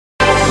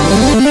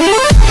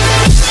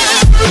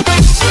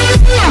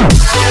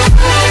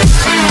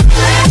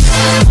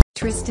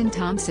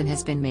Thompson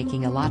has been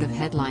making a lot of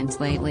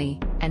headlines lately,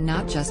 and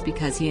not just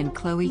because he and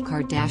Khloe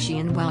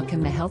Kardashian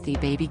welcomed a healthy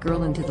baby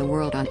girl into the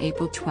world on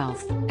April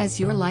 12. As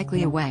you're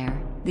likely aware,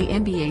 the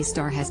NBA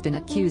star has been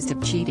accused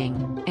of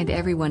cheating, and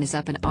everyone is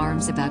up in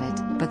arms about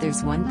it. But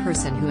there's one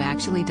person who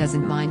actually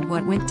doesn't mind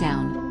what went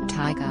down: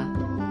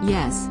 Tyga.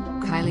 Yes,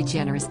 Kylie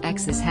Jenner's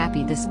ex is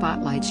happy the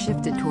spotlight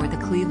shifted toward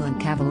the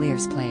Cleveland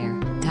Cavaliers player.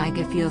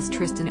 Tyga feels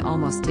Tristan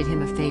almost did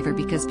him a favor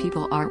because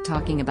people aren't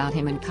talking about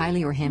him and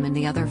Kylie or him and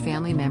the other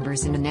family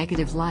members in a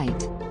negative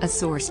light, a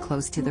source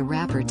close to the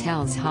rapper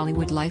tells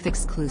Hollywood Life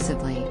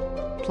exclusively.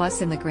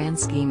 Plus, in the grand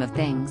scheme of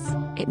things,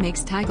 it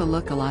makes Tyga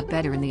look a lot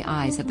better in the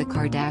eyes of the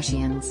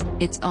Kardashians.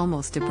 It's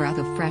almost a breath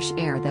of fresh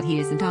air that he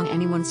isn't on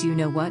anyone's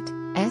you-know-what's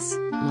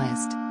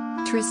list.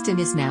 Tristan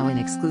is now an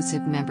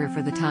exclusive member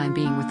for the time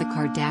being with the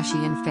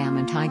Kardashian fam,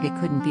 and Tyga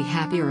couldn't be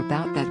happier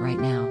about that right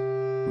now.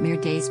 Mere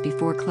days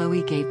before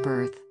Khloe gave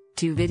birth,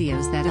 two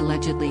videos that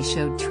allegedly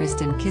showed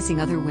Tristan kissing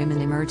other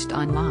women emerged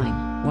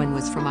online. One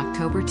was from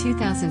October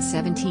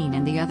 2017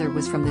 and the other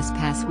was from this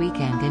past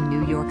weekend in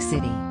New York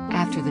City.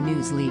 After the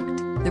news leaked,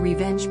 the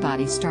revenge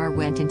body star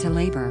went into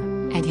labor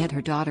and had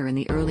her daughter in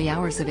the early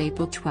hours of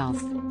April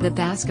 12. The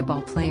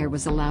basketball player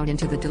was allowed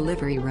into the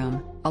delivery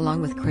room,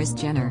 along with Kris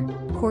Jenner,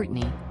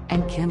 Kourtney,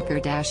 and Kim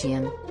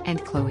Kardashian,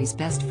 and Khloe's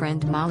best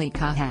friend Molly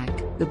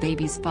Kahak. The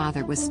baby's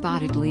father was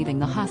spotted leaving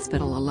the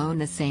hospital alone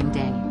the same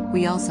day.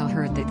 We also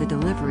heard that the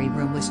delivery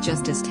room was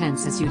just as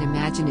tense as you'd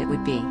imagine it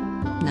would be.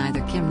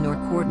 Neither Kim nor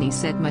Kourtney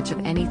said much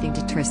of anything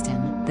to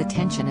Tristan. The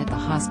tension at the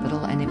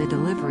hospital and in the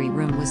delivery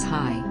room was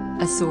high,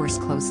 a source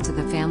close to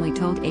the family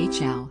told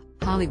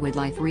Hollywood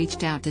Life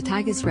reached out to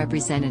Tyga's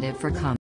representative for comment.